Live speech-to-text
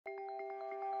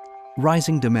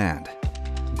rising demand,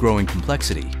 growing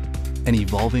complexity, and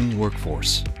evolving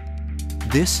workforce.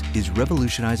 This is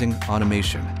Revolutionizing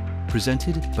Automation,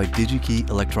 presented by Digi-Key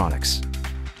Electronics.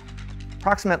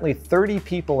 Approximately 30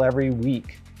 people every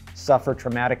week suffer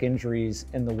traumatic injuries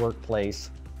in the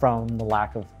workplace from the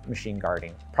lack of machine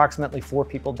guarding. Approximately 4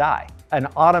 people die. An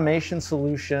automation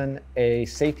solution, a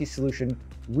safety solution,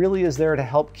 really is there to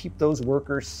help keep those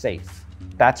workers safe.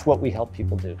 That's what we help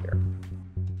people do here.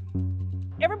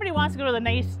 Everybody wants to go to the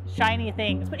nice, shiny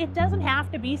things, but it doesn't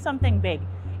have to be something big.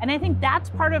 And I think that's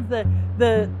part of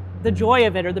the joy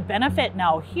of it, or the benefit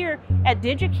now. Here at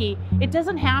Digi-Key, it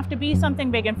doesn't have to be something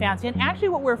big and fancy. And actually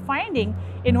what we're finding,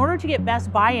 in order to get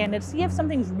best buy-in and see if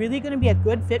something's really going to be a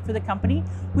good fit for the company,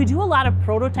 we do a lot of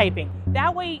prototyping.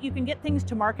 That way you can get things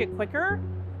to market quicker,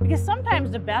 because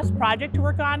sometimes the best project to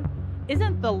work on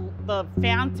isn't the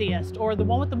fanciest or the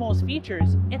one with the most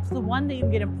features. It's the one that you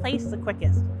can get in place the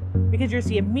quickest, because you'll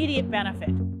see immediate benefit.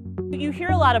 You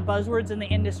hear a lot of buzzwords in the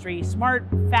industry, smart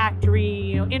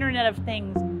factory, Internet of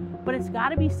Things, but it's got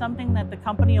to be something that the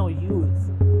company will use.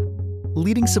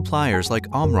 Leading suppliers like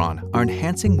Omron are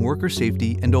enhancing worker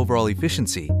safety and overall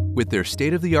efficiency with their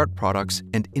state-of-the-art products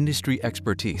and industry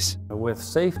expertise. With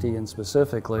safety, and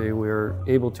specifically, we're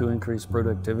able to increase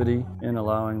productivity in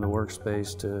allowing the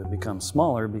workspace to become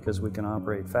smaller because we can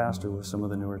operate faster with some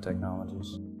of the newer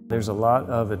technologies. There's a lot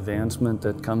of advancement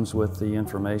that comes with the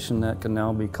information that can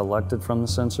now be collected from the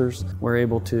sensors. We're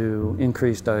able to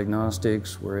increase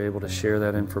diagnostics, we're able to share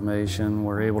that information,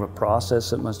 we're able to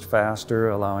process it much faster,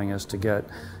 allowing us to get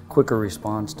quicker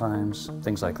response times,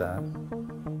 things like that.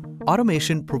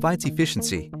 Automation provides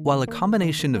efficiency, while a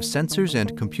combination of sensors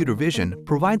and computer vision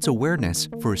provides awareness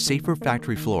for a safer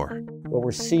factory floor. What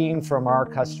we're seeing from our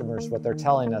customers, what they're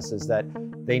telling us, is that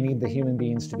they need the human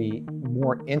beings to be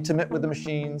more intimate with the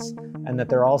machines, and that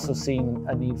they're also seeing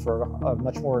a need for a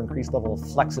much more increased level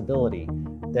of flexibility,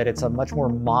 that it's a much more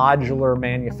modular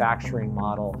manufacturing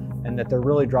model, and that they're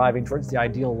really driving towards the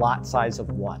ideal lot size of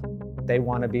 1. They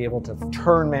want to be able to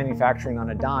turn manufacturing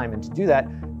on a dime, and to do that,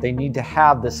 they need to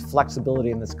have this flexibility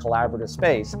in this collaborative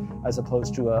space, as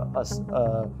opposed to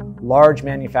a large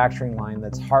manufacturing line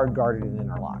that's hard guarded and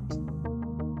interlocked.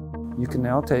 You can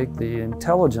now take the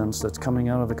intelligence that's coming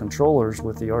out of the controllers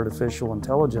with the artificial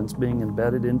intelligence being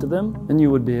embedded into them, and you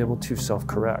would be able to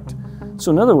self-correct. So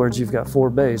in other words, you've got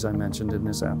 4 bays I mentioned in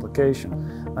this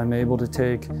application. I'm able to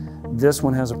take, this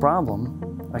one has a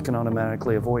problem, I can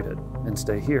automatically avoid it and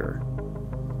stay here,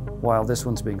 while this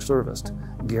one's being serviced,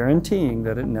 guaranteeing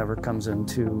that it never comes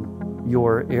into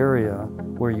your area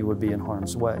where you would be in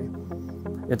harm's way.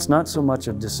 It's not so much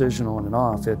a decision on and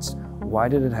off, it's why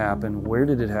did it happen, where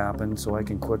did it happen, so I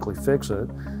can quickly fix it,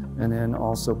 and then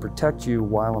also protect you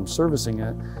while I'm servicing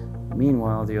it.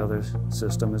 Meanwhile, the other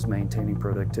system is maintaining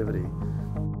productivity.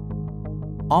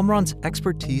 Omron's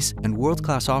expertise and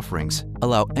world-class offerings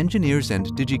allow engineers and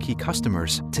Digi-Key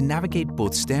customers to navigate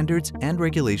both standards and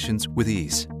regulations with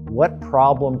ease. What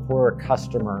problem for a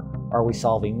customer are we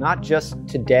solving? Not just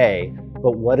today,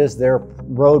 but what is their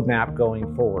roadmap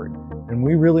going forward? And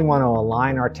we really want to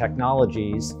align our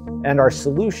technologies and our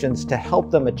solutions to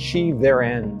help them achieve their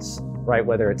ends, right?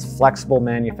 Whether it's flexible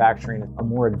manufacturing, a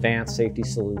more advanced safety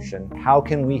solution, how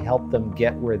can we help them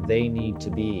get where they need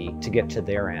to be to get to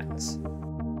their ends?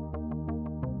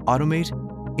 Automate,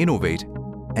 innovate,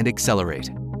 and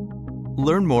accelerate.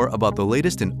 Learn more about the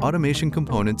latest in automation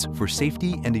components for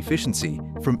safety and efficiency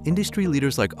from industry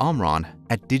leaders like Omron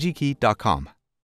at digikey.com.